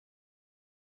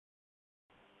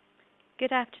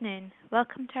Good afternoon.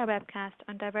 Welcome to our webcast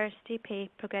on diversity, pay,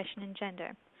 progression and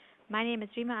gender. My name is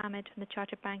Rima Ahmed from the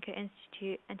Chartered Banker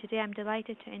Institute, and today I'm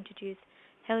delighted to introduce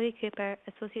Hilary Cooper,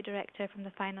 Associate Director from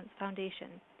the Finance Foundation.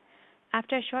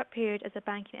 After a short period as a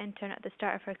banking intern at the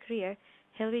start of her career,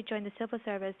 Hilary joined the civil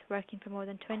service, working for more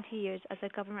than 20 years as a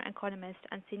government economist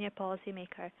and senior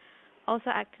policymaker, also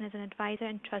acting as an advisor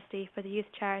and trustee for the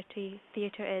youth charity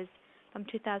Ater from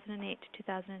 2008 to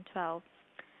 2012.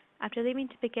 After leaving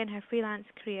to begin her freelance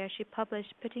career, she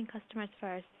published Putting Customers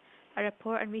First, a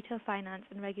report on retail finance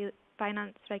and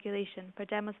finance regulation for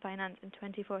Demos Finance in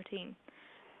 2014,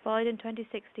 followed in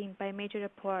 2016 by a major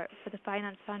report for the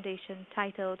Finance Foundation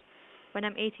titled When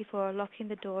I'm 84, Locking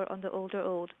the Door on the Older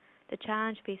Old, the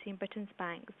Challenge Facing Britain's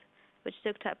Banks, which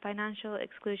looked at financial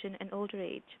exclusion in older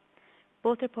age.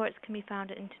 Both reports can be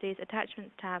found in today's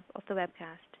Attachments tab of the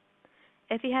webcast.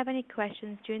 If you have any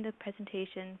questions during the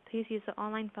presentation, please use the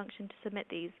online function to submit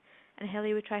these, and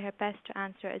Hilary will try her best to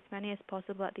answer as many as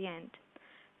possible at the end.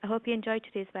 I hope you enjoyed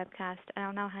today's webcast, and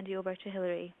I'll now hand you over to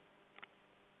Hilary.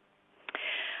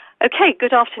 Okay,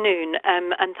 good afternoon,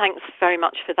 and thanks very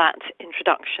much for that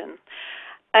introduction.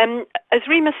 As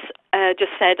Remus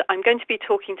just said, I'm going to be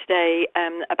talking today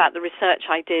about the research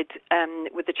I did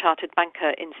with the Chartered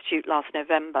Banker Institute last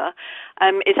November.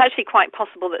 It's actually quite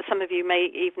possible that some of you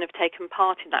may even have taken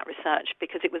part in that research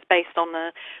because it was based on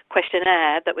a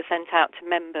questionnaire that was sent out to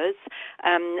members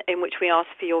in which we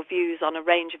asked for your views on a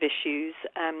range of issues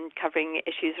covering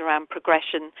issues around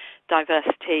progression,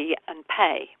 diversity and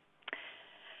pay.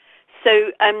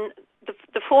 So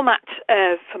the format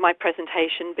for my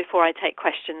presentation before I take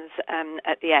questions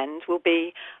at the end will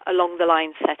be along the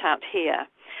lines set out here.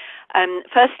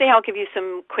 Firstly, I'll give you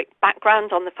some quick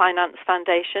background on the Finance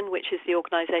Foundation, which is the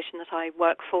organisation that I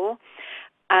work for,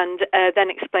 and then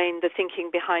explain the thinking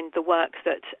behind the work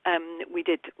that we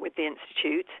did with the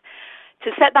Institute. To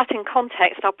set that in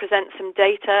context, I'll present some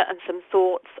data and some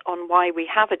thoughts on why we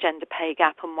have a gender pay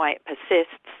gap and why it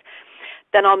persists.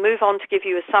 Then I'll move on to give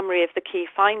you a summary of the key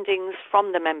findings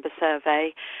from the member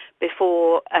survey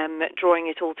before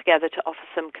drawing it all together to offer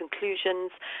some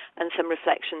conclusions and some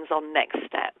reflections on next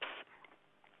steps.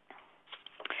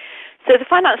 So the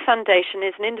Finance Foundation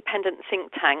is an independent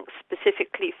think tank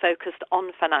specifically focused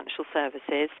on financial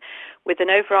services with an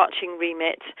overarching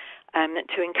remit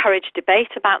to encourage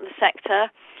debate about the sector,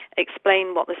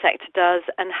 explain what the sector does,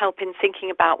 and help in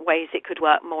thinking about ways it could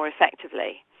work more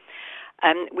effectively.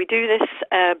 We do this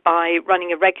by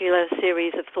running a regular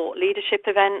series of thought leadership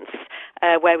events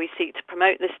where we seek to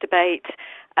promote this debate,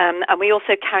 and we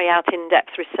also carry out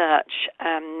in-depth research,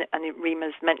 and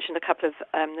Rima's mentioned a couple of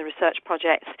the research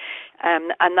projects,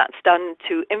 and that's done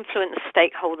to influence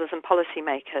stakeholders and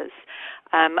policymakers.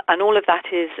 And all of that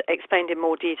is explained in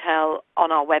more detail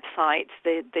on our website.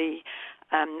 The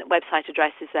website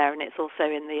address is there, and it's also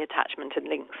in the attachment and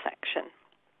links section.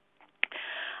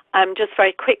 Just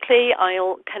very quickly,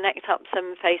 I'll connect up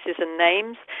some faces and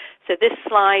names. So this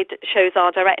slide shows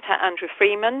our director, Andrew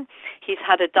Freeman. He's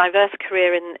had a diverse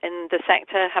career in the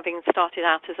sector, having started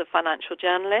out as a financial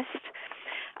journalist.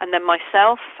 And then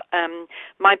myself,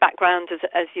 my background,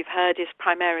 as you've heard, is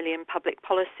primarily in public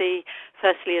policy,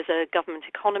 firstly as a government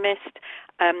economist,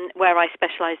 where I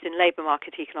specialised in labour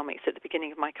market economics at the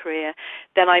beginning of my career.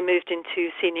 Then I moved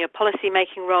into senior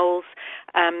policy-making roles,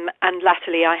 and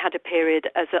latterly I had a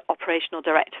period as an operational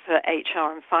director for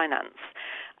HR and finance.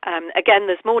 Again,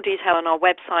 there's more detail on our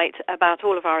website about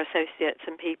all of our associates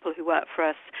and people who work for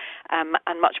us,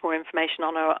 and much more information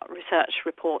on our research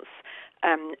reports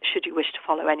should you wish to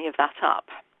follow any of that up.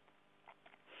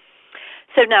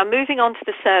 So now moving on to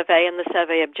the survey and the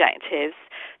survey objectives,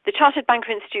 the Chartered Banker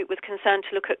Institute was concerned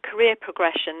to look at career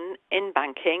progression in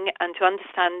banking and to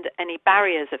understand any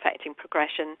barriers affecting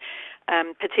progression,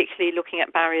 particularly looking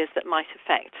at barriers that might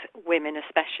affect women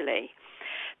especially.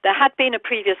 There had been a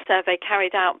previous survey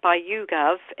carried out by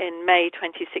YouGov in May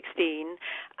 2016,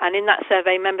 and in that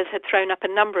survey members had thrown up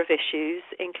a number of issues,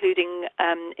 including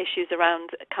issues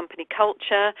around company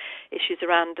culture, issues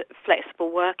around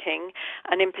flexible working,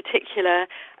 and in particular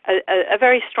a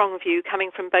very strong view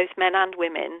coming from both men and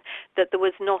women that there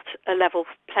was not a level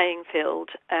playing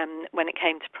field when it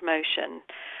came to promotion.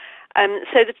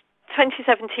 So the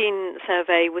 2017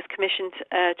 survey was commissioned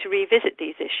to revisit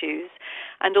these issues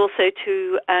and also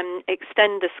to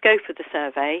extend the scope of the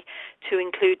survey to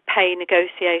include pay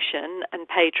negotiation and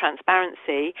pay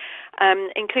transparency,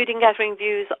 including gathering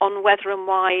views on whether and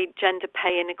why gender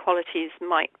pay inequalities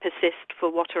might persist for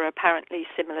what are apparently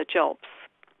similar jobs.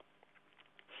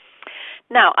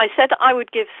 Now, I said I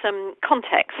would give some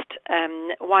context,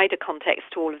 wider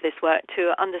context to all of this work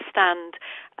to understand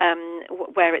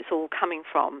where it's all coming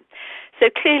from. So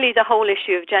clearly the whole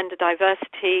issue of gender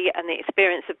diversity and the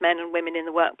experience of men and women in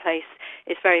the workplace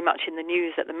is very much in the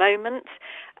news at the moment.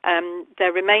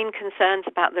 There remain concerns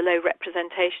about the low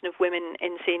representation of women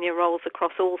in senior roles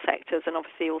across all sectors, and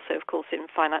obviously also, of course, in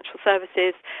financial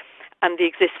services, and the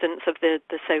existence of the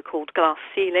so-called glass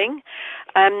ceiling.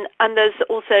 And there's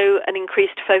also an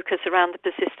increased focus around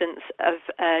the persistence of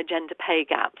gender pay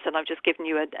gaps. And I've just given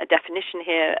you a definition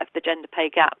here of the gender pay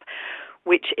gap,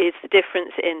 which is the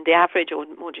difference in the average, or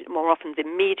more often the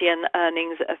median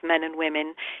earnings of men and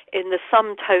women in the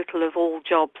sum total of all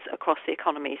jobs across the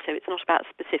economy. So it's not about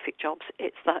specific jobs,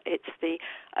 it's the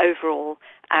overall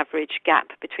average gap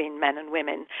between men and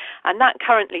women. And that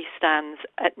currently stands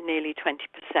at nearly 20%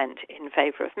 in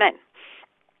favour of men.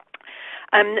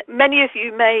 Many of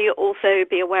you may also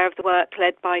be aware of the work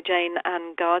led by Jane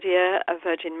Ann Gardier of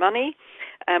Virgin Money,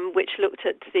 which looked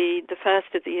at the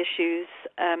first of the issues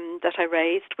that I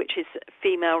raised, which is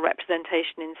female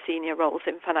representation in senior roles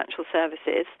in financial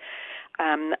services.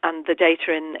 And the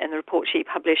data in the report she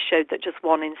published showed that just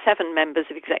 1 in 7 members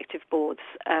of executive boards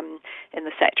in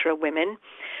the sector are women.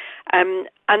 And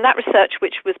that research,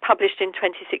 which was published in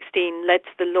 2016, led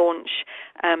to the launch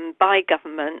by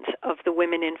government of the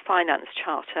Women in Finance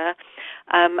Charter,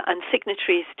 and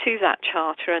signatories to that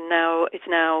charter is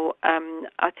now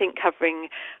I think covering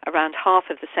around half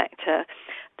of the sector.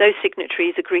 Those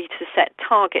signatories agreed to set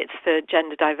targets for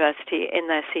gender diversity in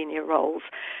their senior roles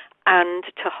and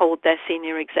to hold their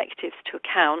senior executives to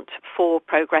account for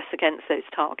progress against those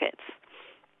targets.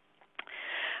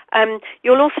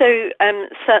 You'll also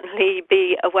certainly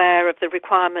be aware of the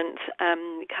requirement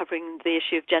covering the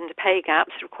issue of gender pay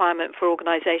gaps, requirement for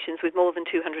organisations with more than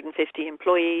 250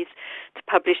 employees to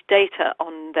publish data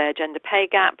on their gender pay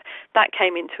gap. That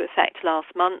came into effect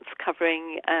last month,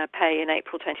 covering pay in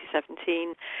April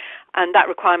 2017. And that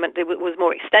requirement was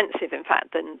more extensive, in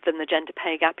fact, than the gender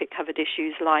pay gap. It covered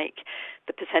issues like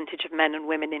the percentage of men and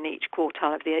women in each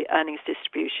quartile of the earnings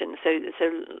distribution. So there's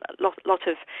a lot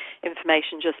of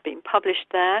information just being published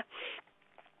there.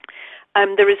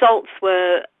 The results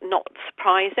were not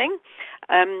surprising.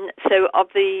 So of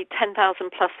the 10,000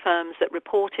 plus firms that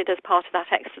reported as part of that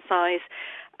exercise,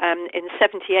 in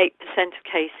 78% of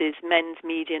cases, men's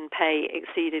median pay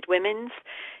exceeded women's.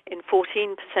 In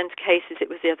 14% of cases, it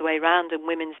was the other way around, and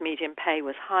women's median pay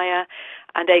was higher,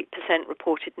 and 8%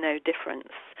 reported no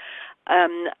difference.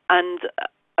 And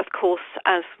of course,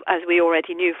 as we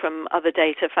already knew from other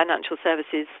data, financial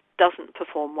services doesn't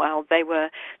perform well. They were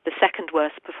the second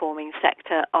worst performing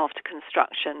sector after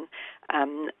construction,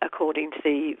 according to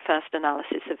the first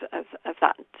analysis of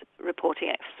that reporting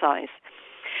exercise.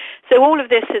 So all of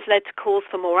this has led to calls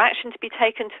for more action to be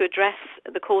taken to address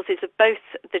the causes of both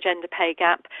the gender pay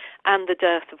gap and the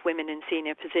dearth of women in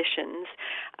senior positions.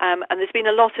 And there's been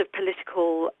a lot of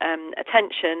political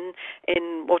attention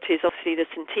in what is obviously the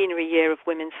centenary year of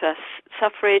women's first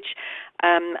suffrage.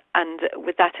 And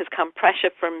with that has come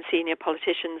pressure from senior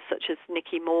politicians such as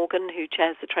Nicky Morgan, who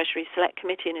chairs the Treasury Select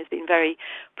Committee and has been very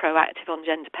proactive on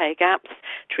gender pay gaps.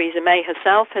 Theresa May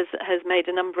herself has made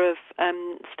a number of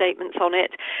statements on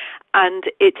it. And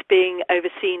it's being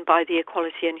overseen by the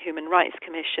Equality and Human Rights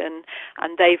Commission,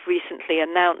 and they've recently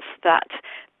announced that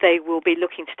they will be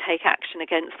looking to take action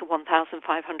against the 1,500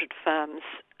 firms,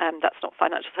 that's not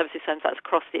financial services firms, that's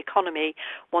across the economy,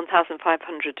 1,500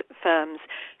 firms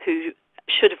who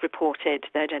should have reported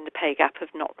their gender pay gap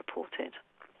have not reported.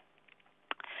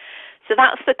 So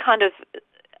that's the kind of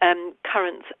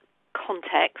current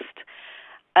context.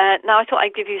 Now I thought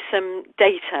I'd give you some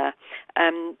data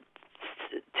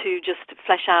to just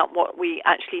flesh out what we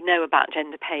actually know about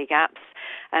gender pay gaps.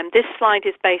 This slide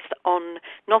is based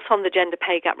not on the gender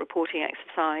pay gap reporting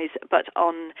exercise, but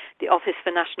on the Office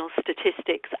for National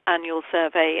Statistics annual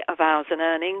survey of hours and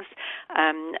earnings,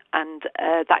 and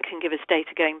that can give us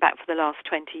data going back for the last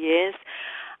 20 years.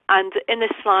 And in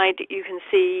this slide, you can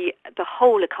see the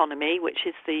whole economy, which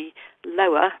is the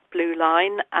lower blue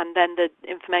line, and then the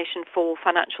information for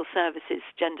financial services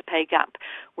gender pay gap,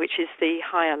 which is the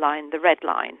higher line, the red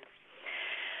line.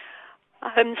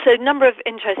 So a number of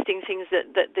interesting things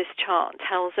that this chart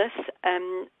tells us.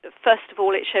 First of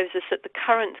all, it shows us that the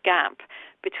current gap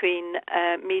between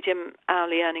median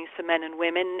hourly earnings for men and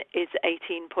women is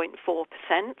 18.4%.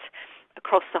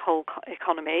 across the whole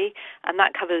economy, and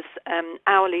that covers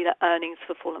hourly earnings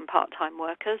for full and part-time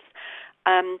workers.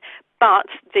 But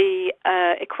the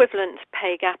equivalent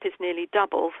pay gap is nearly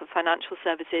double for financial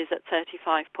services at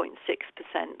 35.6%,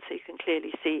 so you can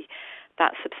clearly see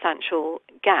that substantial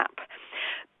gap.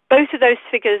 Both of those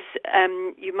figures,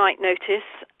 you might notice,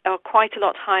 are quite a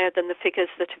lot higher than the figures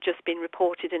that have just been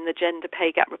reported in the gender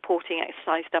pay gap reporting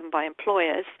exercise done by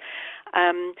employers.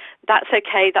 That's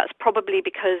okay. That's probably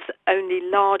because only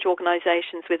large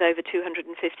organisations with over 250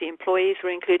 employees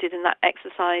were included in that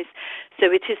exercise.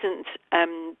 So it isn't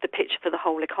the picture for the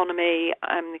whole economy.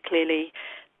 Clearly,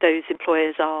 those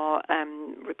employers are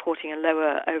reporting a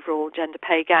lower overall gender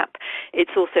pay gap.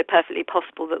 It's also perfectly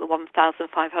possible that the 1,500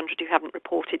 who haven't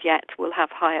reported yet will have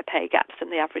higher pay gaps,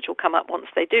 and the average will come up once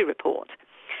they do report.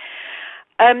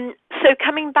 So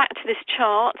coming back to this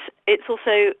chart, it's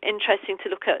also interesting to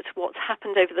look at what's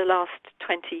happened over the last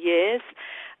 20 years.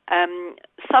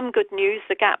 Some good news,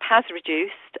 the gap has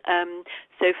reduced.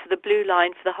 So for the blue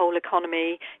line for the whole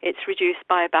economy, it's reduced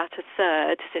by about a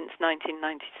third since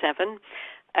 1997.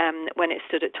 When it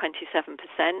stood at 27%.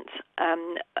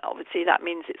 Obviously, that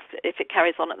means if it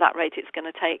carries on at that rate, it's going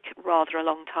to take rather a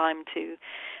long time to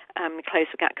close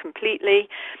the gap completely.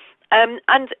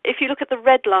 And if you look at the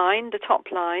red line, the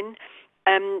top line,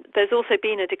 there's also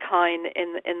been a decline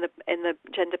in the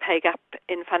gender pay gap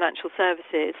in financial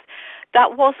services.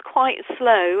 That was quite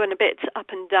slow and a bit up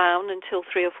and down until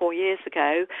 3 or 4 years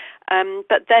ago,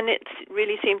 but then it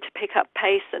really seemed to pick up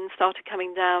pace and started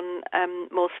coming down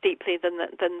more steeply than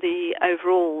the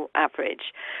overall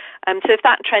average. So if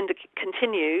that trend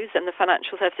continues and the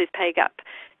financial services pay gap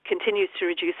continues to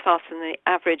reduce faster than the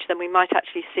average, then we might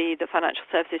actually see the financial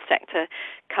services sector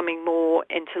coming more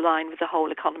into line with the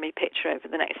whole economy picture over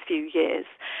the next few years.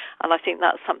 And I think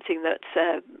that's something that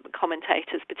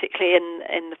commentators, particularly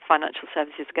in the financial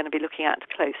services, are going to be looking at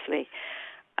closely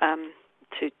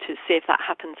to see if that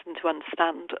happens and to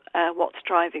understand what's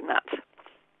driving that.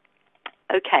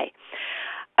 Okay.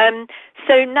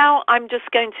 So now I'm just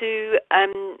going to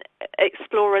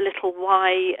explore a little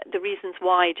the reasons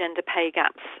why gender pay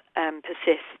gaps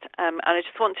persist. And I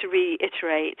just want to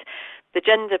reiterate the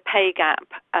gender pay gap,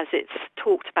 as it's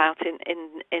talked about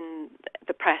in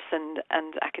the press and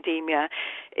academia,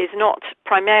 is not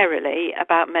primarily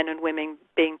about men and women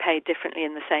being paid differently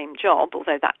in the same job,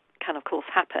 although that can of course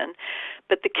happen.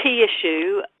 But the key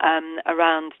issue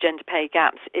around gender pay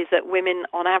gaps is that women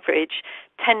on average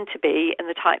tend to be in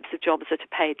the types of jobs that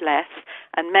are paid less,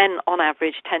 and men on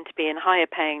average tend to be in higher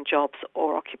paying jobs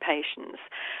or occupations.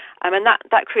 And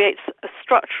that creates a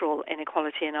structural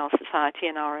inequality in our society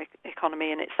and our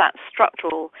economy, and it's that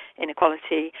structural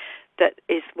inequality that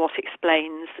is what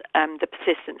explains the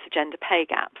persistence of gender pay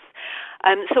gaps.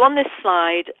 So on this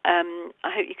slide,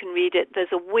 I hope you can read it,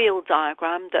 there's a wheel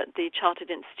diagram that the Chartered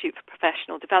Institute for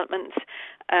Professional Development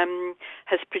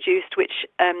has produced, which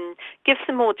gives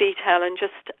some more detail and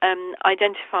just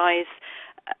identifies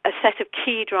a set of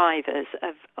key drivers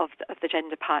of the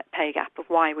gender pay gap, of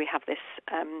why we have this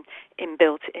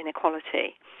inbuilt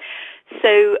inequality.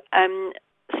 So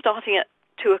starting at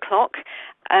 2 o'clock,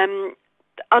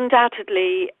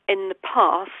 undoubtedly in the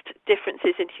past,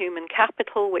 differences in human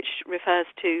capital, which refers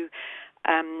to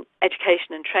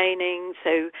education and training,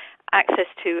 so access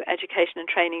to education and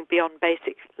training beyond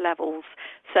basic levels,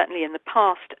 certainly in the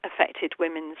past affected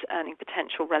women's earning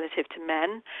potential relative to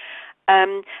men.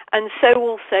 And so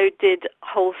also did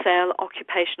wholesale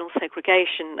occupational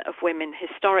segregation of women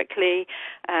historically.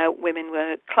 Women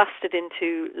were clustered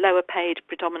into lower paid,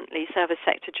 predominantly service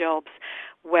sector jobs,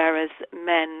 whereas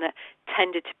men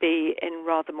tended to be in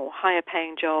rather more higher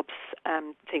paying jobs,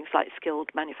 things like skilled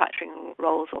manufacturing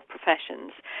roles or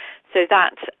professions. So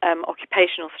that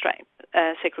occupational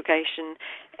segregation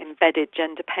embedded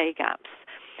gender pay gaps.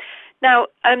 Now,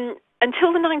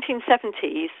 until the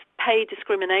 1970s, pay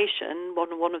discrimination,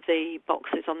 one of the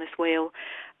boxes on this wheel,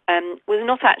 was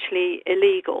not actually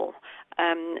illegal.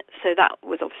 So that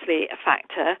was obviously a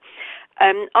factor.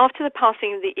 After the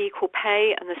passing of the equal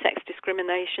pay and the sex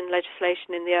discrimination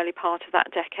legislation in the early part of that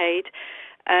decade,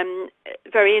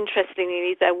 very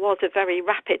interestingly, there was a very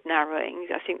rapid narrowing,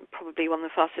 I think probably one of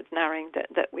the fastest narrowing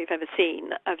that we've ever seen,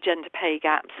 of gender pay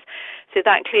gaps. So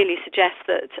that clearly suggests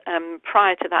that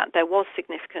prior to that there was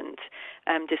significant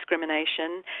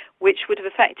discrimination, which would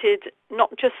have affected not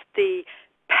just the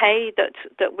pay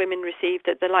that women received,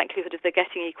 the likelihood of them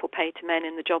getting equal pay to men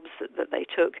in the jobs that they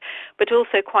took, but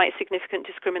also quite significant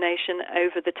discrimination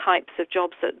over the types of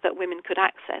jobs that women could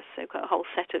access. So a whole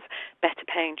set of better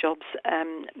paying jobs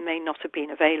may not have been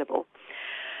available.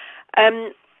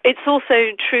 It's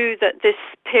also true that this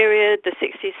period, the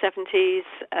 60s, 70s,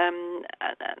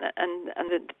 and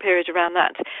the period around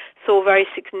that, saw very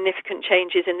significant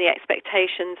changes in the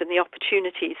expectations and the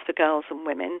opportunities for girls and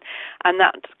women, and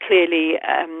that clearly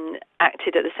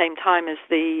acted at the same time as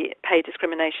the pay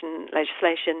discrimination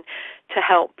legislation to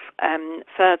help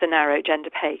further narrow gender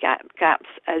pay gaps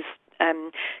as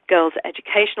girls'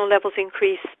 educational levels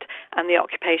increased and the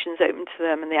occupations open to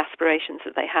them and the aspirations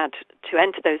that they had to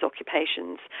enter those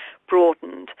occupations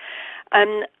broadened.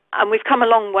 And we've come a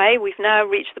long way. We've now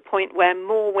reached the point where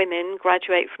more women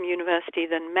graduate from university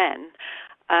than men.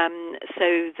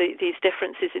 So these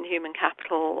differences in human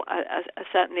capital are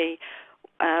certainly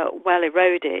well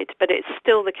eroded, but it's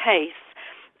still the case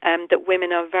that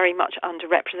women are very much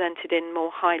underrepresented in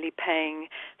more highly paying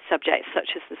subjects such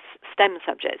as the STEM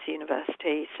subjects at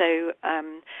university. So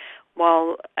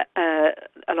while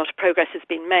a lot of progress has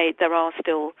been made, there are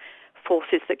still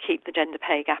forces that keep the gender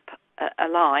pay gap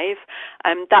alive.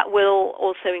 That will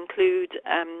also include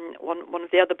one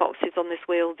of the other boxes on this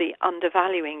wheel, the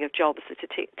undervaluing of jobs that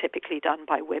are typically done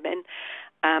by women,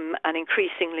 and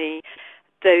increasingly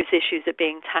those issues are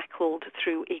being tackled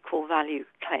through equal value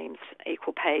claims,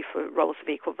 equal pay for roles of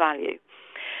equal value.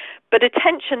 But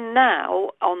attention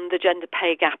now on the gender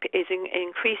pay gap is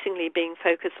increasingly being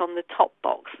focused on the top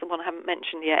box, the one I haven't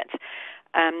mentioned yet,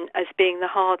 as being the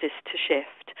hardest to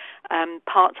shift,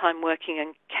 part-time working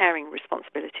and caring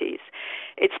responsibilities.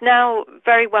 It's now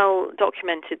very well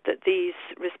documented that these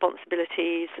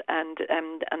responsibilities and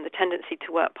the tendency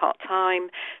to work part-time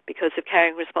because of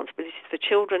caring responsibilities for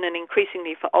children and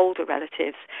increasingly for older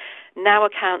relatives now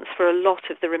accounts for a lot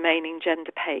of the remaining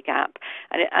gender pay gap,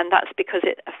 and that's because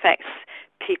it affects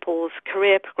people's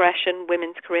career progression,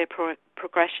 women's career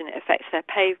progression, it affects their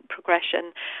pay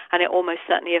progression, and it almost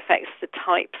certainly affects the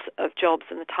types of jobs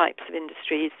and the types of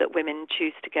industries that women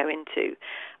choose to go into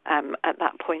at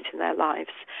that point in their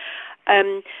lives.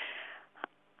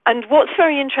 And what's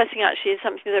very interesting actually is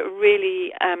something that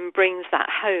really brings that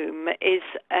home is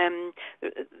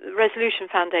the Resolution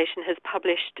Foundation has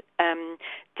published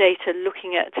data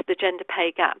looking at the gender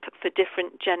pay gap for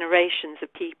different generations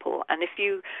of people. And if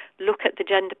you look at the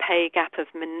gender pay gap of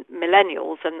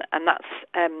millennials, and that's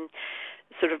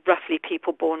sort of roughly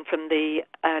people born from the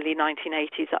early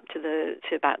 1980s up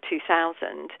to about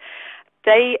 2000,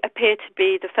 they appear to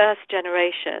be the first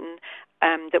generation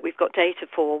that we've got data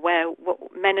for where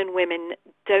men and women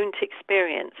don't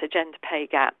experience a gender pay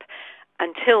gap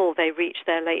until they reach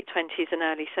their late 20s and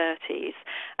early 30s.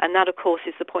 And that, of course,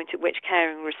 is the point at which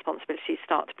caring responsibilities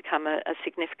start to become a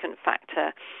significant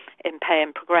factor in pay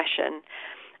and progression.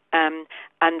 And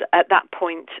at that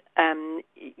point,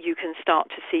 you can start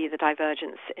to see the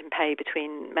divergence in pay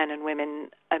between men and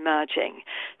women emerging.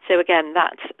 So again,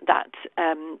 that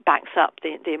backs up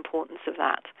the importance of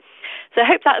that. So I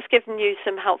hope that's given you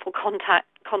some helpful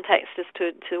context as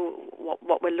to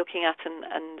what we're looking at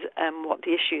and what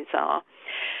the issues are.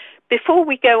 Before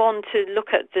we go on to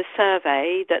look at the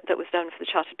survey that was done for the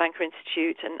Chartered Banker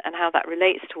Institute and how that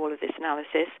relates to all of this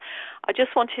analysis, I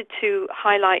just wanted to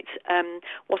highlight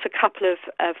what a couple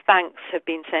of banks have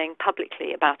been saying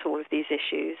publicly about all of these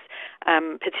issues,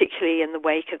 particularly in the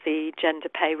wake of the gender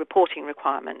pay reporting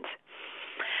requirement.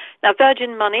 Now,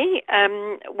 Virgin Money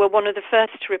were one of the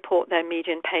first to report their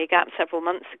median pay gap several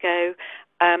months ago,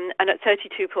 and at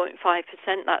 32.5%,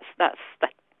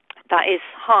 that is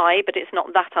high, but it's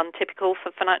not that untypical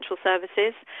for financial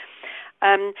services.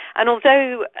 And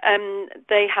although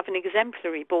they have an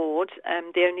exemplary board,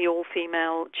 the only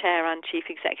all-female chair and chief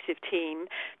executive team,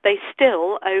 they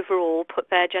still overall put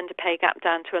their gender pay gap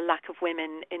down to a lack of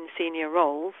women in senior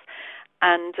roles,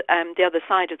 and the other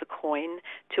side of the coin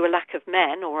to a lack of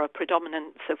men or a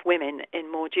predominance of women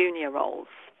in more junior roles.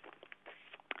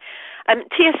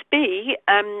 TSB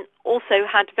also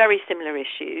had very similar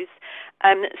issues.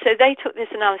 So they took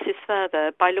this analysis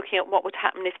further by looking at what would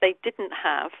happen if they didn't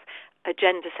have a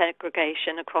gender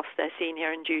segregation across their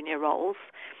senior and junior roles.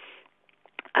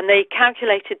 And they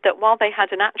calculated that while they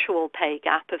had an actual pay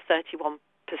gap of 31%,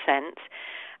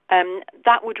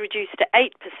 that would reduce to 8%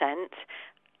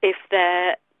 if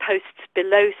their posts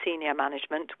below senior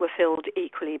management were filled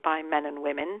equally by men and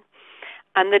women,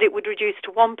 and that it would reduce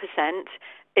to 1%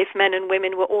 if men and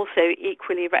women were also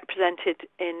equally represented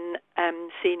in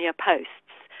senior posts.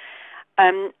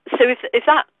 So if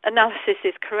that analysis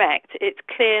is correct, it's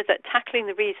clear that tackling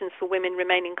the reasons for women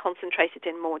remaining concentrated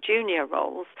in more junior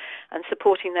roles and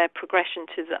supporting their progression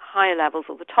to the higher levels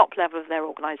or the top level of their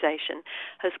organisation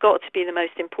has got to be the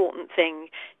most important thing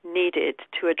needed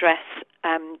to address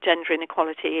gender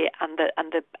inequality and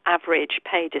the average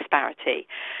pay disparity.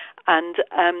 And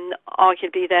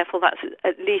arguably, therefore, that's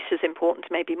at least as important,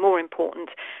 maybe more important,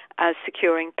 as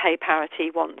securing pay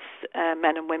parity once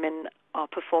men and women are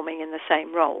performing in the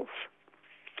same roles.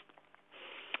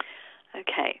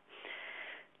 Okay.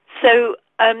 So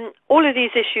All of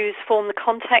these issues form the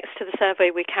context to the survey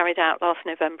we carried out last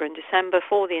November and December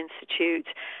for the Institute,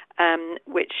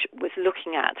 which was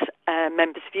looking at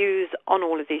members' views on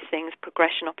all of these things: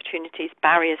 progression opportunities,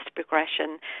 barriers to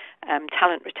progression,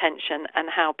 talent retention, and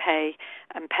how pay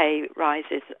and pay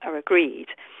rises are agreed.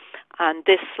 And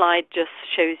this slide just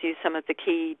shows you some of the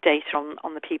key data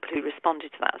on the people who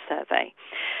responded to that survey.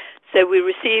 So we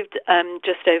received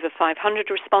just over 500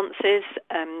 responses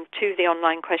to the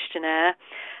online questionnaire,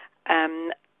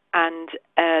 and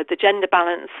the gender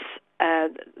balance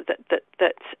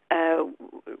that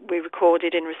we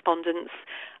recorded in respondents,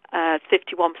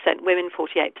 51% women,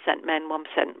 48% men,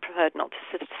 1% preferred not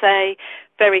to say,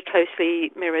 very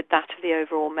closely mirrored that of the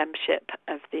overall membership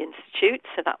of the Institute,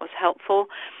 so that was helpful.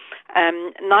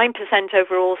 9%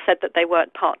 overall said that they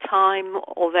worked part-time,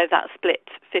 although that split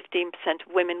 15%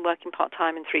 of women working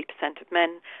part-time and 3% of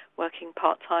men working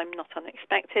part-time, not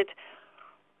unexpected.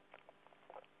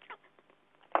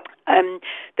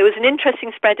 There was an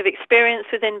interesting spread of experience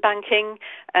within banking,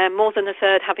 more than a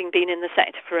third having been in the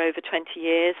sector for over 20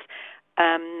 years,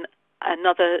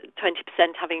 another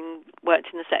 20% having worked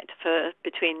in the sector for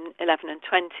between 11 and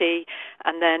 20,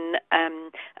 and then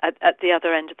at the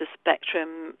other end of the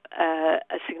spectrum, a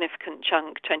significant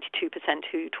chunk, 22%,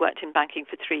 who'd worked in banking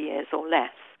for 3 years or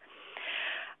less.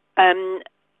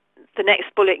 The next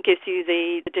bullet gives you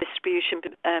the distribution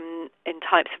in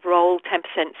types of role: 10%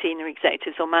 senior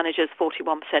executives or managers,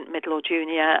 41% middle or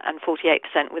junior, and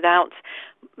 48% without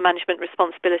management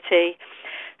responsibility.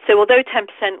 So although 10%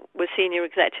 were senior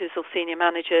executives or senior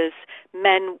managers,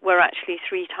 men were actually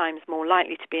 3 times more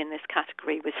likely to be in this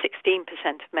category, with 16%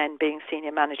 of men being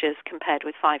senior managers compared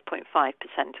with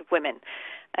 5.5% of women.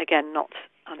 Again, not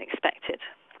unexpected.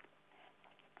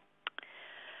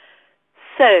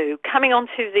 So, coming on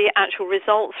to the actual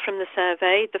results from the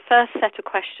survey, the first set of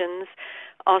questions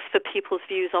asked for people's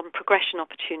views on progression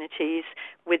opportunities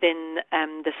within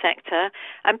the sector,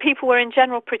 and people were in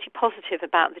general pretty positive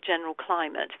about the general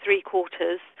climate.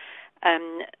 3/4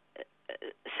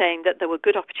 saying that there were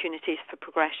good opportunities for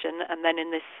progression, and then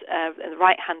in this the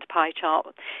right-hand pie chart,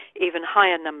 even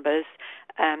higher numbers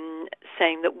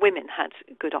saying that women had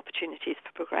good opportunities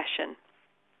for progression.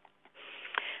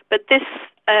 But this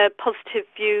positive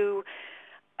view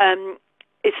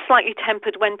is slightly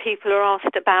tempered when people are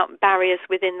asked about barriers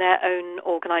within their own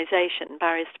organisation,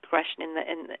 barriers to progression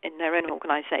in their own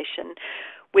organisation,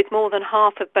 with more than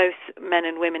half of both men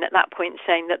and women at that point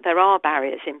saying that there are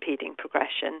barriers impeding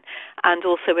progression, and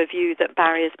also a view that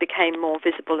barriers became more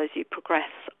visible as you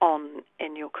progress on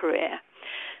in your career.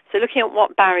 So looking at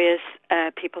what barriers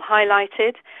people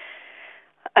highlighted,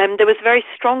 there was a very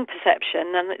strong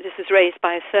perception, and this was raised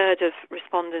by a third of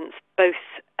respondents, both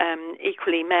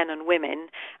equally men and women,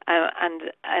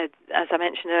 and as I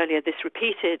mentioned earlier, this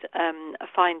repeated a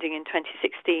finding in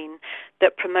 2016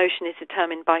 that promotion is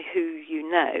determined by who you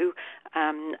know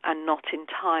and not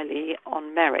entirely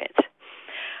on merit.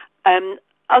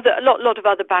 A lot of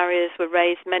other barriers were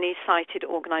raised. Many cited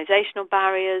organisational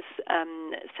barriers,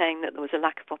 saying that there was a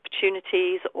lack of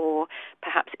opportunities or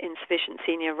perhaps insufficient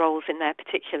senior roles in their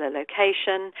particular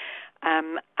location,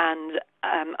 and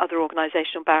other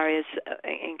organisational barriers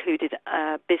included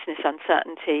business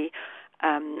uncertainty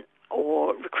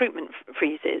or recruitment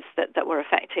freezes that were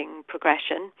affecting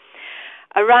progression.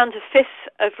 Around 1/5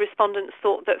 of respondents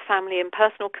thought that family and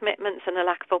personal commitments and a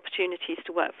lack of opportunities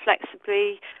to work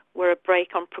flexibly were a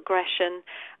brake on progression,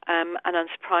 and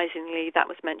unsurprisingly that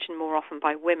was mentioned more often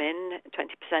by women.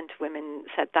 20% of women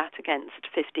said that against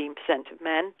 15% of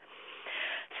men.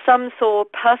 Some saw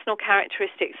personal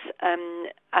characteristics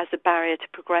as a barrier to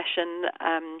progression,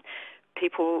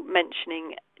 people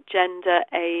mentioning gender,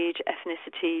 age,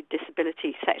 ethnicity,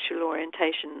 disability, sexual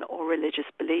orientation or religious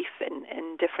belief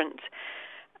in different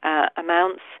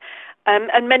amounts.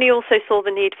 And many also saw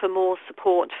the need for more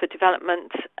support for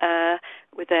development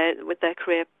with their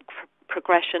career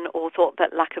progression, or thought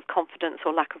that lack of confidence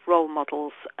or lack of role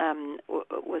models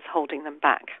was holding them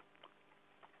back.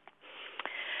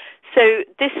 So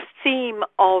this theme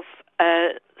of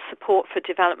support for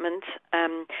development,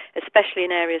 especially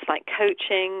in areas like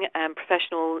coaching,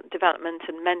 professional development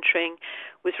and mentoring,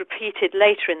 was repeated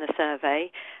later in the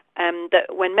survey,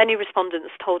 that when many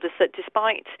respondents told us that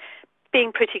despite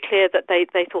being pretty clear that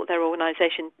they thought their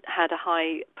organisation had a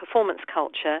high performance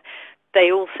culture,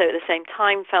 they also at the same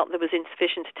time felt there was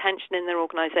insufficient attention in their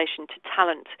organisation to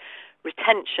talent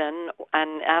retention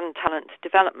and talent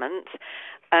development,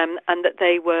 and that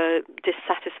they were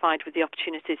dissatisfied with the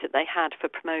opportunities that they had for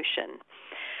promotion.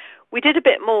 We did a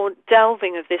bit more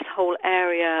delving of this whole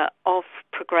area of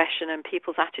progression and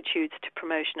people's attitudes to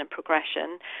promotion and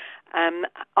progression,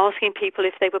 asking people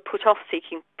if they were put off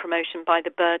seeking promotion by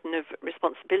the burden of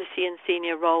responsibility in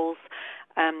senior roles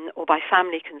or by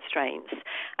family constraints.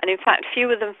 And in fact,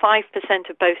 fewer than 5%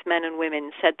 of both men and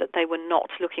women said that they were not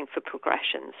looking for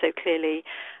progression. So clearly,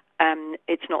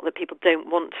 it's not that people don't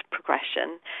want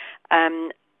progression.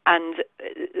 And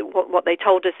what they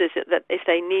told us is that if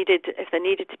there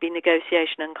needed to be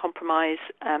negotiation and compromise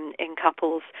in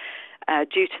couples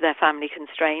due to their family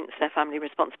constraints, their family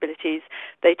responsibilities,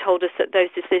 they told us that those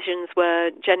decisions were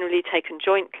generally taken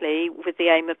jointly with the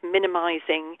aim of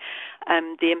minimising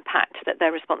the impact that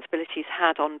their responsibilities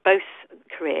had on both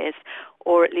careers,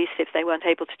 or at least if they weren't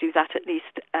able to do that, at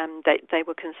least they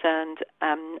were concerned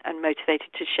and motivated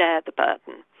to share the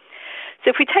burden. So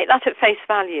if we take that at face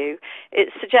value, it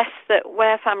suggests that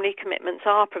where family commitments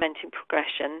are preventing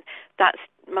progression, that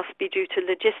must be due to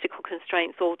logistical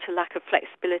constraints or to lack of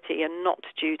flexibility and not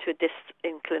due to a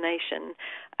disinclination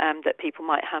that people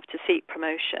might have to seek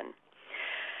promotion.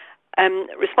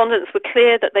 Respondents were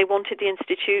clear that they wanted the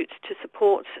Institute to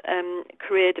support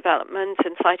career development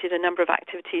and cited a number of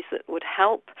activities that would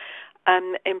help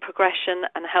in progression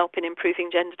and help in improving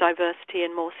gender diversity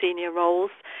in more senior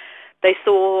roles. They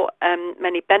saw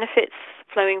many benefits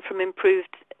flowing from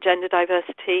improved gender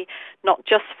diversity, not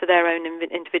just for their own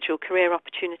individual career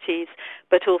opportunities,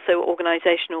 but also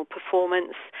organisational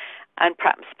performance, and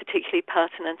perhaps particularly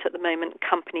pertinent at the moment,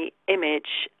 company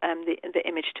image, the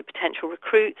image to potential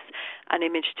recruits and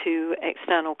image to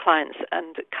external clients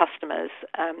and customers,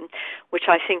 which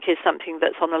I think is something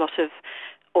that's on a lot of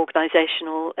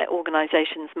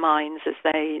organisations' minds as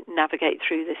they navigate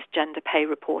through this gender pay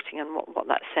reporting and what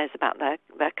that says about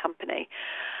their company.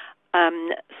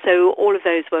 So all of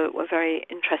those were very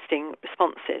interesting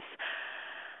responses.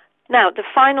 Now, the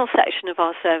final section of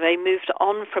our survey moved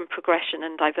on from progression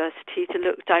and diversity to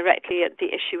look directly at the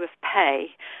issue of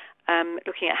pay,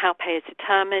 looking at how pay is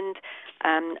determined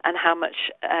and how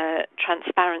much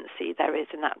transparency there is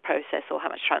in that process, or how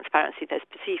much transparency there's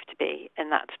perceived to be in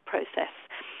that process.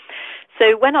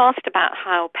 So when asked about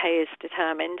how pay is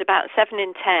determined, about 7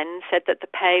 in 10 said that the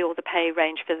pay or the pay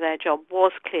range for their job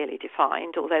was clearly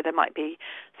defined, although there might be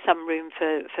some room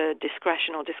for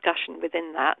discretion or discussion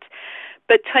within that.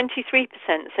 But 23%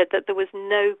 said that there was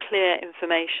no clear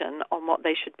information on what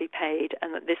they should be paid,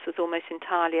 and that this was almost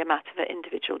entirely a matter for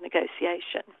individual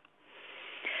negotiation.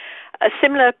 A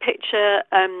similar picture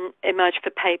emerged for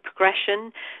pay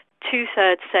progression,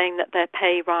 2/3 saying that their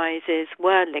pay rises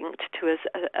were linked to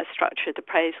a structured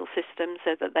appraisal system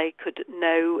so that they could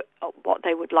know what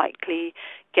they would likely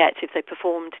get if they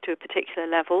performed to a particular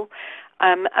level,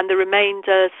 and the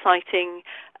remainder citing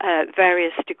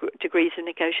various degrees of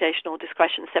negotiation or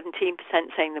discretion,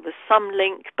 17% saying there was some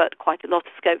link but quite a lot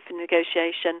of scope for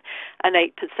negotiation, and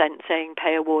 8% saying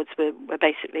pay awards were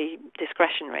basically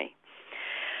discretionary.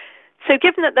 So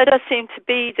given that there does seem to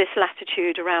be this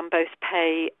latitude around both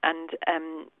pay and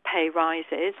pay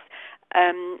rises,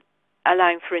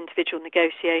 allowing for individual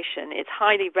negotiation, it's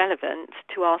highly relevant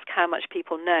to ask how much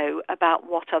people know about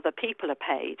what other people are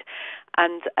paid.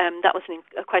 And that was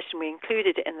a question we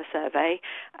included in the survey.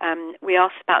 We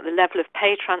asked about the level of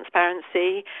pay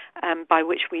transparency, by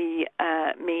which we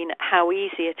mean how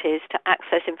easy it is to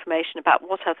access information about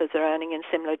what others are earning in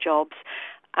similar jobs,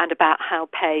 and about how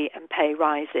pay and pay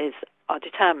rises are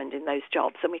determined in those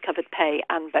jobs. And we covered pay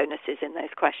and bonuses in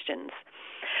those questions.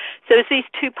 So as these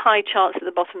two pie charts at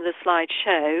the bottom of the slide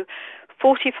show,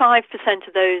 45%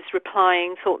 of those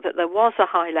replying thought that there was a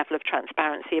high level of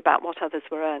transparency about what others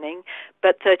were earning,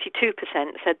 but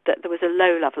 32% said that there was a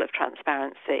low level of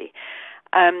transparency.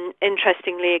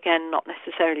 Interestingly, again, not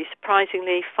necessarily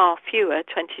surprisingly, far fewer,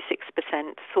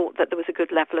 26%, thought that there was a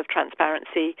good level of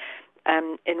transparency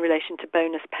in relation to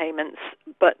bonus payments,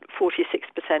 but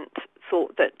 46%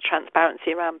 thought that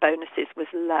transparency around bonuses was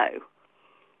low.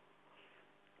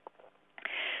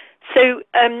 So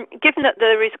given that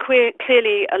there is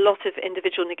clearly a lot of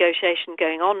individual negotiation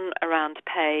going on around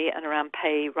pay and around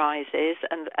pay rises,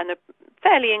 and a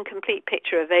fairly incomplete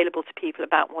picture available to people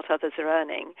about what others are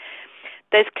earning,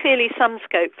 there's clearly some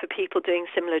scope for people doing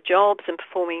similar jobs and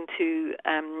performing to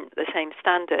the same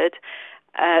standard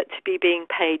to be being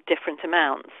paid different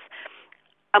amounts.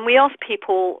 And we asked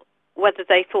people whether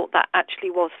they thought that actually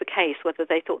was the case, whether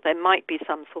they thought there might be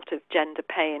some sort of gender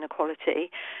pay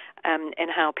inequality in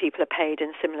how people are paid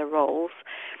in similar roles.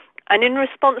 And in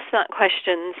response to that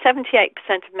question,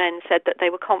 78% of men said that they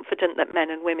were confident that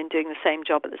men and women doing the same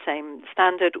job at the same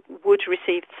standard would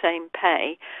receive the same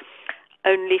pay.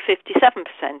 Only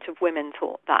 57% of women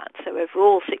thought that. So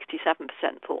overall,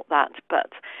 67% thought that,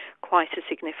 but quite a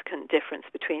significant difference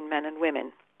between men and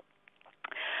women.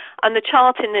 And the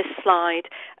chart in this slide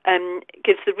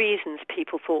gives the reasons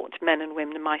people thought men and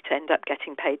women might end up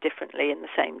getting paid differently in the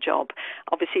same job.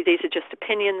 Obviously, these are just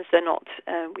opinions. They're not,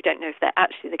 we don't know if they're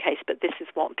actually the case, but this is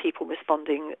what people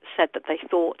responding said that they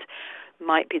thought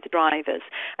might be the drivers.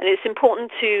 And it's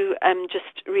important to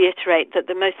just reiterate that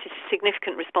the most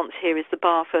significant response here is the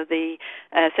bar for the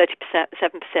 37%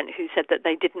 who said that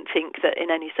they didn't think that in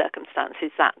any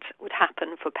circumstances that would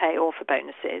happen for pay or for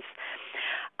bonuses.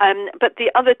 But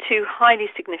the other two highly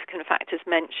significant factors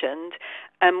mentioned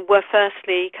were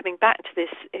firstly, coming back to this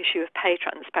issue of pay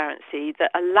transparency, that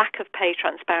a lack of pay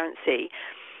transparency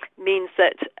means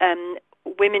that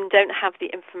women don't have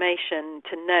the information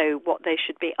to know what they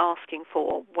should be asking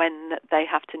for when they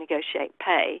have to negotiate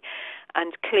pay.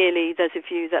 And clearly there's a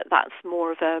view that that's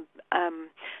more of a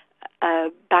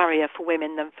barrier for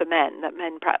women than for men, that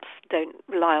men perhaps don't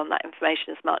rely on that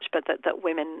information as much, but that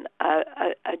women are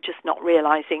just not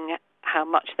realising how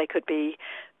much they could be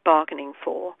bargaining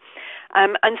for.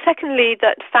 And secondly,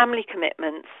 that family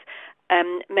commitments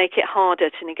make it harder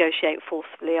to negotiate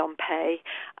forcibly on pay,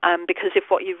 because if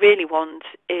what you really want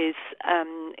is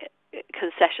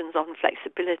concessions on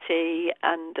flexibility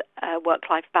and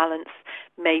work-life balance,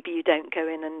 maybe you don't go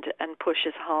in and push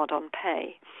as hard on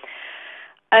pay.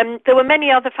 There were many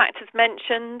other factors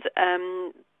mentioned.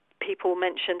 People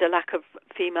mentioned a lack of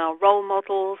female role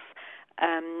models.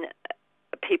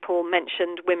 People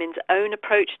mentioned women's own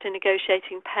approach to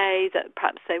negotiating pay, that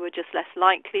perhaps they were just less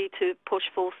likely to push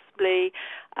forcibly,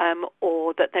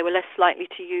 or that they were less likely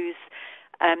to use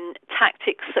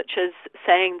tactics such as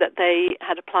saying that they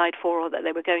had applied for or that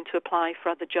they were going to apply for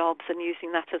other jobs and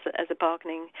using that as a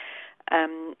bargaining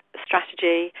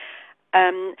strategy.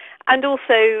 And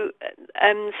also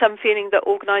some feeling that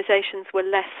organisations were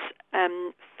less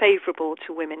favourable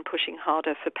to women pushing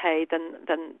harder for pay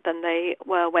than they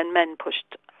were when men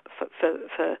pushed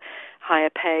for higher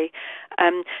pay.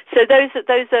 So those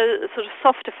are sort of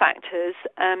softer factors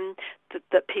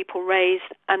that people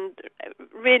raised, and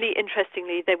really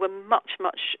interestingly, they were much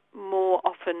more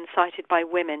often cited by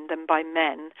women than by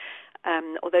men.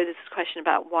 Although there's a question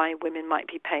about why women might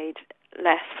be paid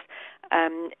less,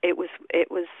 it was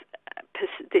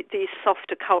these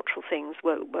softer cultural things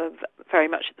were very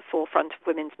much at the forefront of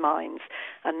women's minds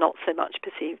and not so much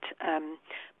perceived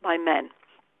by men.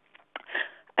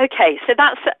 Okay, so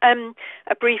that's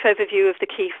a brief overview of the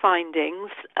key findings.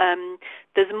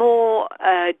 There's more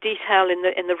detail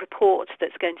in the report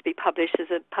that's going to be published.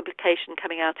 There's a publication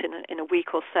coming out in a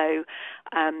week or so,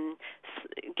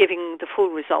 giving the full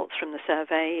results from the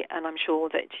survey, and I'm sure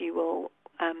that you will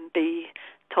be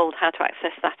told how to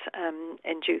access that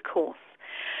in due course.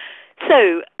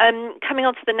 So, coming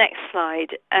on to the next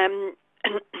slide, I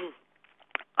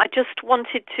just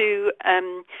wanted to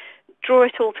draw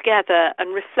it all together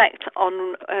and reflect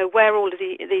on where all of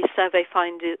these survey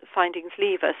findings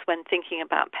leave us when thinking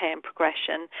about pay and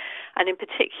progression. And in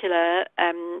particular,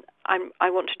 I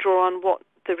want to draw on what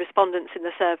the respondents in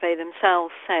the survey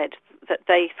themselves said that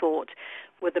they thought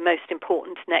were the most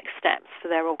important next steps for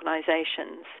their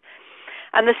organisations.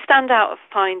 And the standout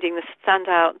finding, the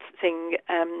standout thing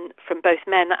from both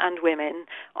men and women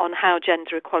on how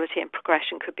gender equality and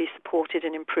progression could be supported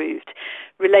and improved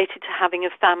related to having a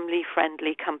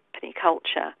family-friendly company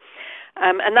culture.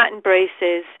 And that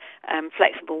embraces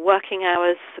flexible working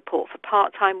hours, support for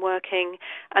part-time working,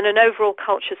 and an overall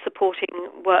culture supporting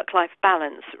work-life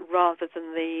balance rather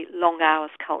than the long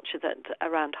hours culture that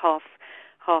around half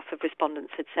of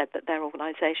respondents had said that their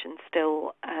organisation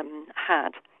still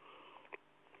had.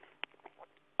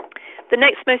 The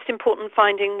next most important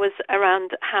finding was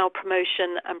around how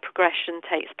promotion and progression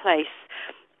takes place.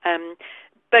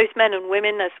 Both men and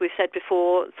women, as we said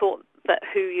before, thought that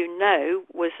who you know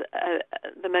was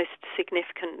the most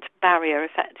significant barrier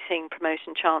affecting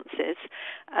promotion chances,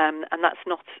 and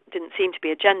didn't seem to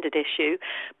be a gendered issue.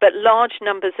 But large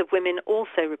numbers of women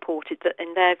also reported that,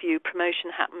 in their view,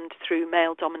 promotion happened through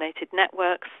male-dominated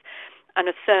networks. And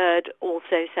a third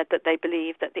also said that they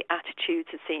believe that the attitudes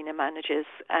of senior managers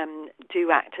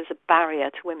do act as a barrier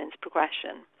to women's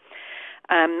progression.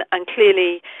 And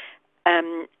clearly,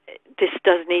 this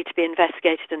does need to be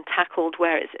investigated and tackled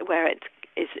where it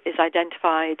is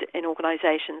identified in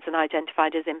organisations and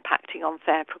identified as impacting on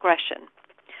fair progression.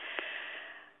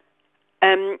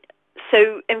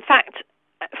 So, in fact,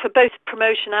 for both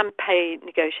promotion and pay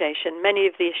negotiation, many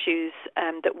of the issues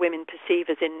that women perceive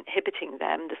as inhibiting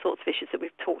them, the sorts of issues that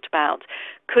we've talked about,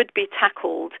 could be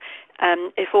tackled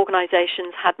if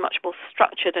organisations had much more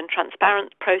structured and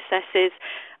transparent processes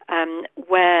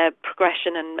where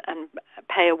progression and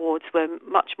pay awards were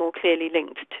much more clearly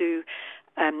linked to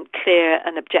clear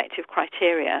and objective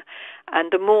criteria.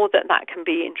 And the more that can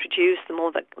be introduced, the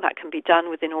more that can be done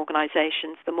within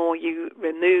organisations, the more you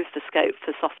remove the scope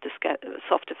for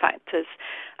softer factors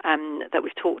that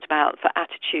we've talked about, for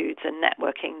attitudes and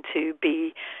networking to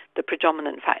be the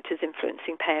predominant factors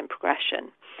influencing pay and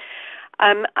progression.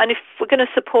 And if we're going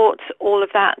to support all of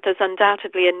that, there's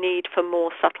undoubtedly a need for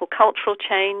more subtle cultural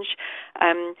change,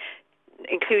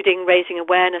 including raising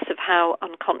awareness of how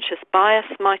unconscious bias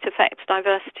might affect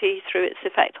diversity through its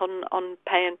effect on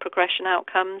pay and progression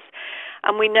outcomes.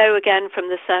 And we know again from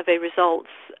the survey results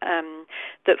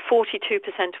that 42%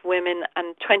 of women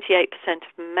and 28%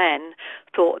 of men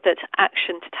thought that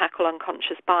action to tackle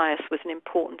unconscious bias was an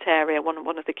important area, one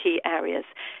of the key areas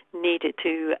needed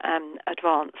to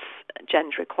advance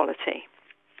gender equality.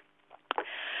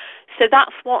 So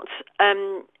that's what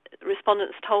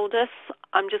respondents told us.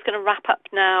 I'm just going to wrap up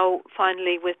now,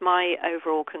 finally, with my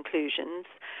overall conclusions.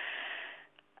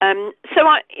 So,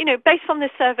 based on this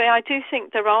survey, I do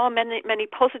think there are many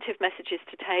positive messages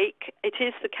to take. It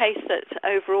is the case that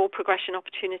overall progression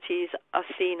opportunities are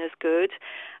seen as good.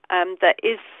 There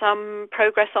is some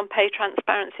progress on pay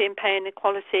transparency and pay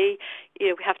inequality.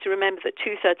 We have to remember that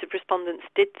 2/3 of respondents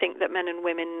did think that men and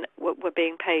women were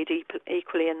being paid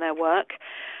equally in their work.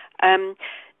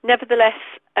 Nevertheless,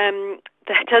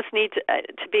 there does need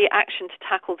to be action to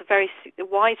tackle the very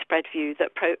widespread view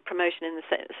that promotion in the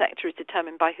sector is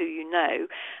determined by who you know,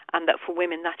 and that for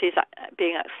women that is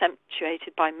being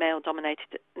accentuated by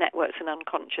male-dominated networks and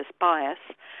unconscious bias.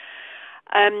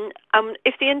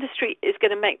 If the industry is going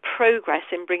to make progress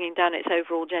in bringing down its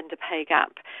overall gender pay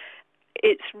gap,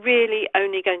 it's really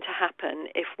only going to happen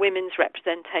if women's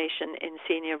representation in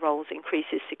senior roles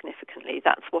increases significantly.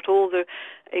 That's what all the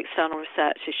external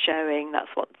research is showing.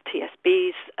 That's what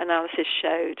TSB's analysis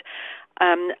showed.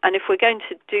 And if we're going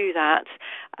to do that,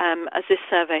 as this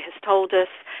survey has told us,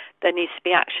 there needs to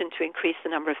be action to increase the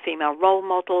number of female role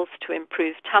models, to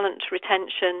improve talent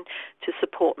retention, to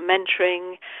support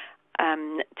mentoring,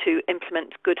 to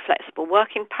implement good flexible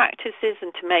working practices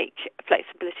and to make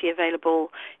flexibility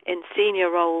available in senior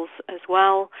roles as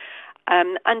well,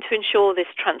 and to ensure this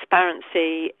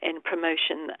transparency in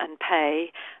promotion and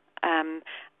pay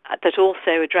that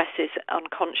also addresses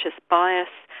unconscious bias.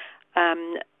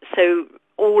 So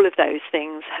all of those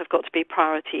things have got to be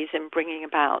priorities in bringing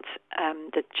about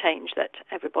the change that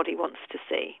everybody wants to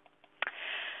see.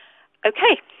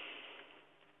 Okay.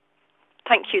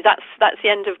 Thank you. That's the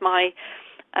end of my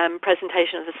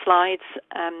presentation of the slides.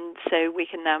 So we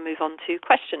can now move on to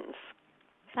questions.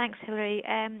 Thanks, Hilary.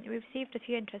 We received a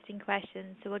few interesting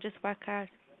questions, so we'll just work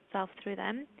ourselves through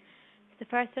them. The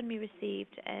first one we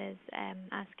received is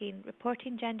asking,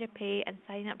 reporting gender pay and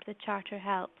signing up to the Charter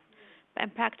helps, but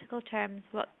in practical terms,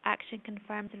 what action can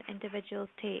firms and individuals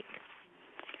take?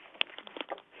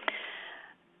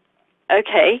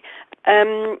 Okay.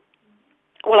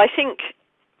 Well, I think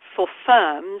for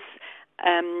firms,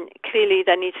 clearly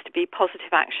there needs to be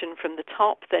positive action from the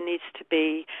top. There needs to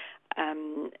be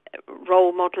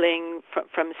role modelling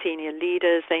from senior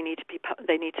leaders. They need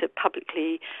to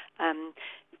publicly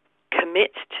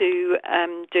commit to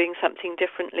doing something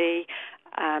differently.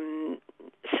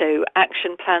 So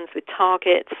action plans with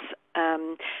targets.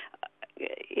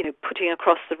 Putting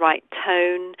across the right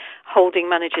tone, holding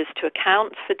managers to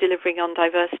account for delivering on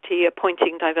diversity,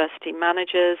 appointing diversity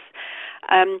managers,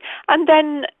 and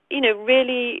then,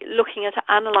 really looking at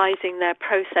analysing their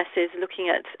processes, looking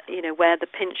at, where the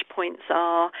pinch points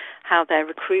are, how their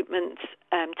recruitment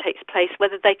takes place,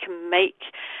 whether they can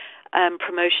make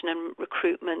promotion and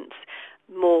recruitment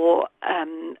more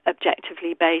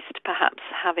objectively based, perhaps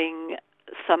having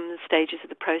some stages of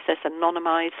the process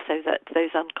anonymised so that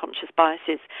those unconscious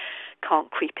biases can't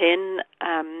creep in,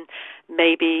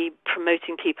 maybe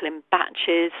promoting people in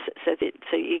batches so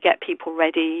you get people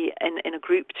ready in a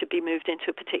group to be moved into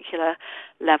a particular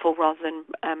level rather than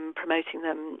promoting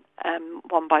them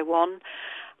one by one.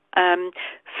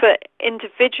 For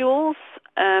individuals,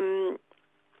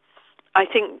 I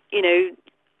think,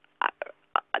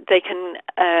 they can...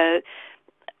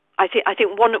 I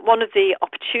think one of the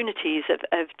opportunities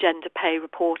of gender pay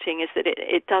reporting is that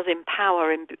it does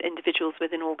empower individuals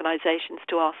within organisations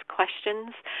to ask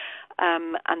questions,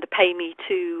 and the Pay Me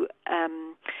Too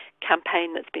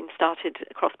campaign that's been started,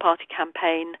 cross-party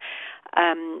campaign,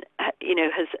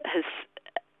 has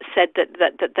said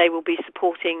that they will be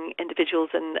supporting individuals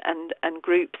and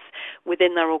groups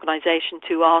within their organisation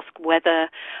to ask whether,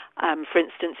 for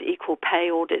instance, equal pay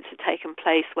audits have taken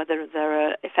place, whether there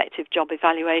are effective job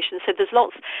evaluations. So there's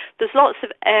lots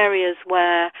of areas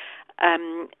where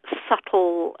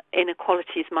subtle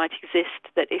inequalities might exist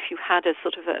that if you had a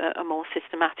sort of a more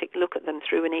systematic look at them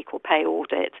through an equal pay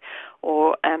audit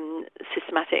or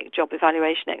systematic job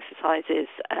evaluation exercises,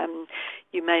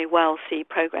 you may well see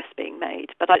progress being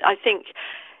made. But I think,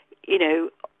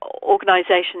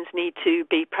 organisations need to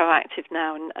be proactive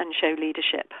now and show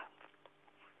leadership.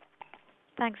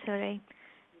 Thanks, Hilary.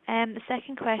 The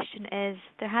second question is,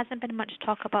 there hasn't been much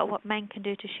talk about what men can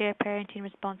do to share parenting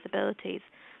responsibilities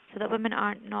so that women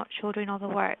aren't not shouldering all the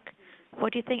work.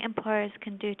 What do you think employers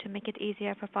can do to make it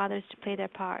easier for fathers to play their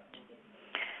part?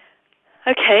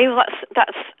 Okay, well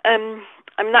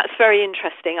that's very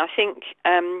interesting. I think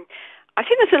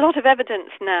there's a lot of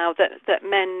evidence now that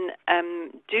men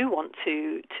do want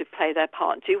to play their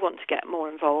part, do want to get more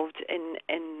involved in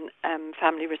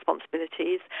family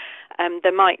responsibilities.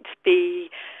 There might be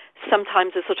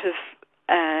sometimes a sort of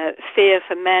fear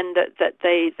for men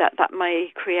that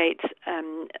may create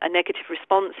a negative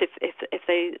response if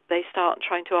they start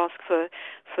trying to ask for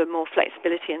more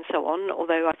flexibility and so on,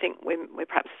 although I think we're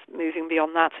perhaps moving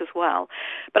beyond that as well.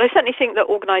 But I certainly think that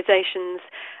organisations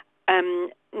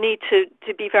need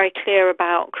to be very clear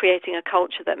about creating a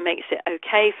culture that makes it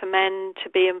okay for men to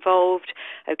be involved,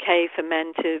 okay for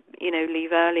men to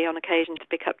leave early on occasion to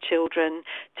pick up children,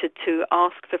 to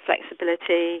ask for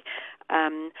flexibility,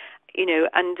 and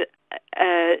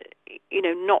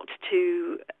not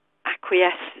to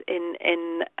acquiesce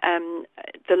in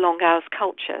the long hours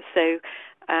culture. So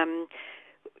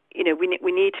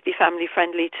we need to be family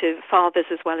friendly to fathers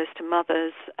as well as to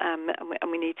mothers,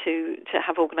 and we need to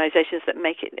have organisations that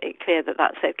make it clear that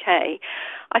that's okay.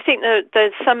 I think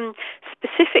there's some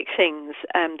specific things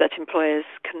that employers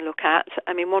can look at.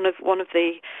 I mean, one of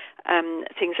the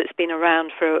things that's been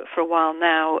around for a while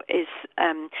now is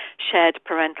shared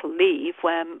parental leave,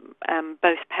 where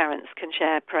both parents can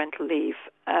share parental leave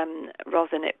rather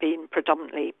than it being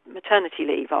predominantly maternity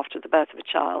leave after the birth of a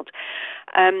child.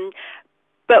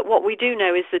 But what we do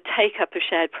know is the take-up of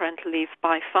shared parental leave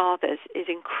by fathers is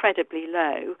incredibly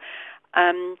low.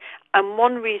 And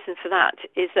one reason for that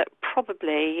is that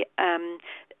probably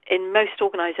in most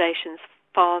organisations,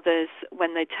 fathers,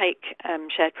 when they take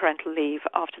shared parental leave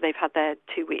after they've had their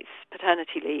 2 weeks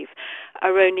paternity leave,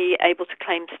 are only able to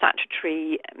claim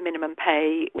statutory minimum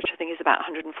pay, which I think is about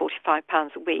 £145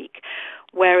 a week.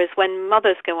 Whereas when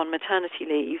mothers go on maternity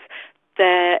leave,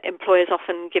 their employers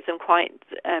often give them quite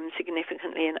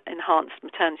significantly enhanced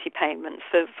maternity payments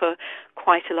for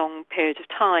quite a long period of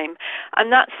time. And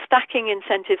that's stacking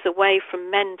incentives away from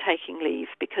men taking leave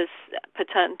because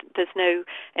there's no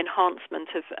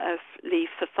enhancement of leave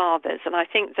for fathers. And I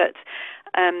think that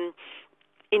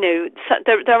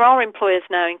there are employers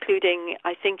now, including,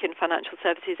 I think, in financial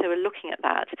services, who are looking at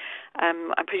that.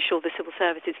 I'm pretty sure the civil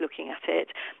service is looking at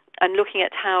it and looking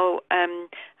at how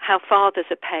fathers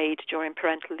are paid during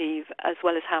parental leave as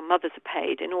well as how mothers are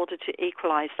paid in order to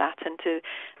equalise that and to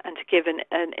give an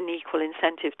equal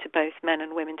incentive to both men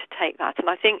and women to take that. And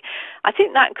I think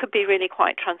that could be really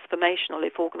quite transformational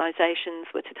if organisations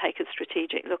were to take a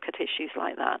strategic look at issues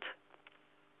like that.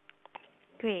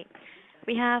 Great.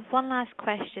 We have one last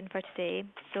question for today.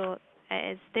 So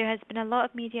there has been a lot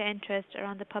of media interest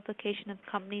around the publication of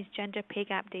companies' gender pay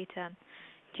gap data.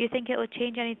 Do you think it will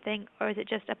change anything, or is it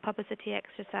just a publicity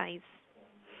exercise?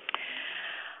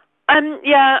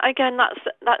 Yeah, again,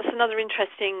 that's another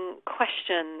interesting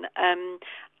question.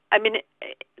 I mean,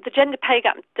 the gender pay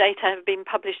gap data have been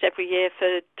published every year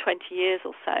for 20 years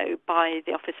or so by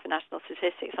the Office for National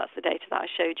Statistics. That's the data that I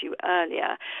showed you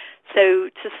earlier. So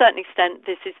to a certain extent,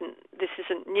 this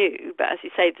isn't new. But as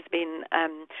you say, there's been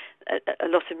a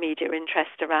lot of media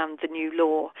interest around the new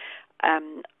law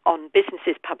on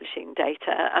businesses publishing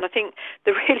data. And I think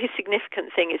the really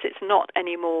significant thing is it's not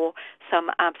anymore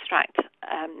some abstract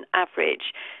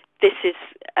average. This is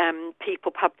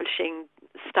people publishing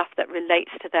stuff that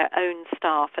relates to their own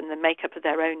staff and the makeup of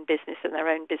their own business and their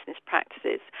own business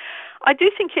practices. I do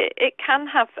think it can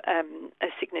have a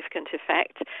significant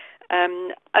effect.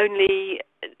 Only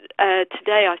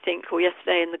today, I think, or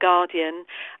yesterday in The Guardian,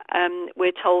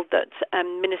 we're told that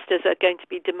ministers are going to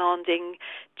be demanding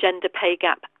gender pay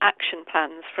gap action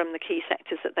plans from the key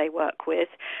sectors that they work with.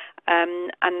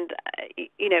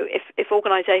 If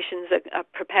organisations are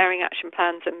preparing action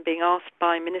plans and being asked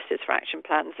by ministers for action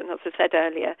plans, and as I said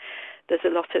earlier, there's a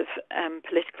lot of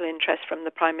political interest from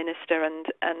the Prime Minister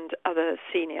and other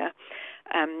senior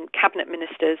cabinet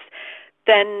ministers,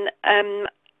 then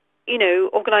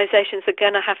organisations are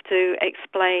going to have to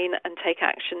explain and take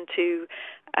action to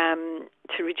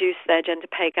to reduce their gender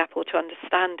pay gap or to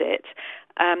understand it.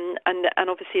 And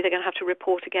obviously they're going to have to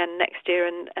report again next year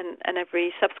and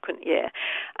every subsequent year.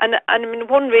 And I mean,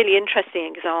 one really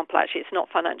interesting example, actually, it's not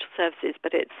financial services,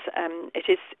 but it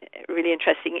is really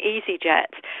interesting.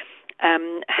 EasyJet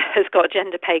has got a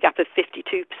gender pay gap of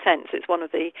 52%. So it's one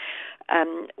of the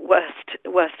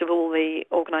worst of all the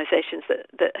organisations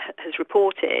that has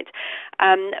reported.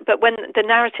 But when the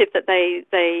narrative that they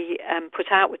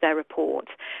put out with their report,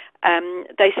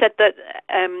 they said that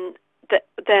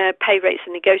their pay rates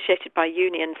are negotiated by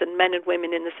unions, and men and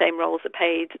women in the same roles are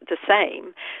paid the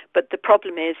same. But the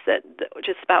problem is that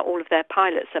just about all of their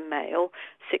pilots are male,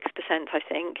 6% I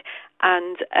think,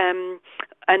 and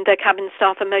their cabin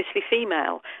staff are mostly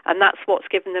female, and that's what's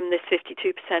given them this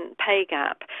 52% pay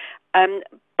gap.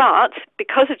 But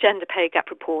because of gender pay gap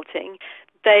reporting,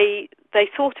 they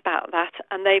thought about that,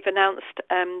 and they've announced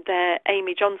their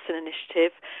Amy Johnson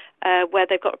initiative, where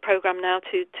they've got a program now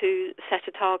to set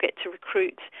a target to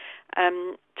recruit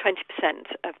 20%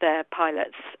 of their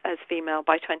pilots as female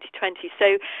by 2020.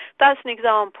 So that's an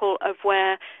example of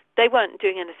where they weren't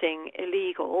doing anything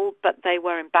illegal, but they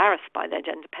were embarrassed by their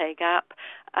gender pay gap,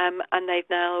 and they've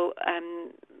now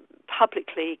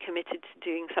publicly committed to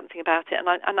doing something about it.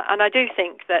 And I do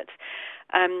think that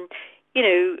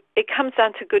it comes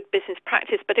down to good business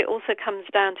practice, but it also comes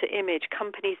down to image.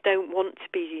 Companies don't want to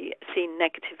be seen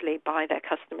negatively by their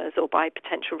customers or by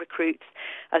potential recruits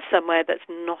as somewhere that's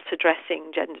not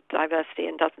addressing gender diversity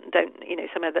and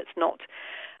somewhere that's not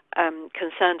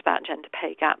concerned about gender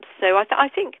pay gaps. So I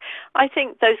think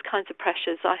those kinds of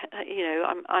pressures.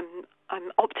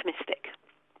 I'm optimistic.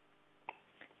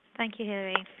 Thank you,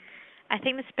 Hilary. I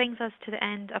think this brings us to the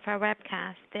end of our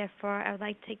webcast. Therefore, I would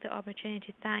like to take the opportunity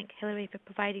to thank Hilary for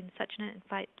providing such an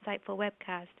insightful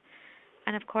webcast,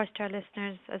 and of course to our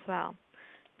listeners as well.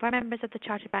 For members of the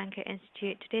Chartered Banker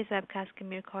Institute, today's webcast can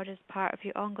be recorded as part of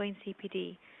your ongoing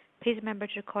CPD. Please remember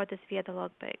to record this via the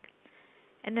logbook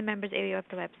in the members area of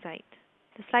the website.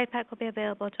 The slide pack will be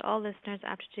available to all listeners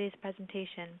after today's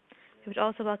presentation. We would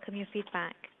also welcome your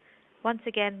feedback. Once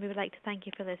again, we would like to thank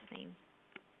you for listening.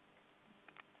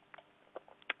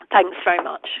 Thanks very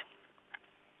much.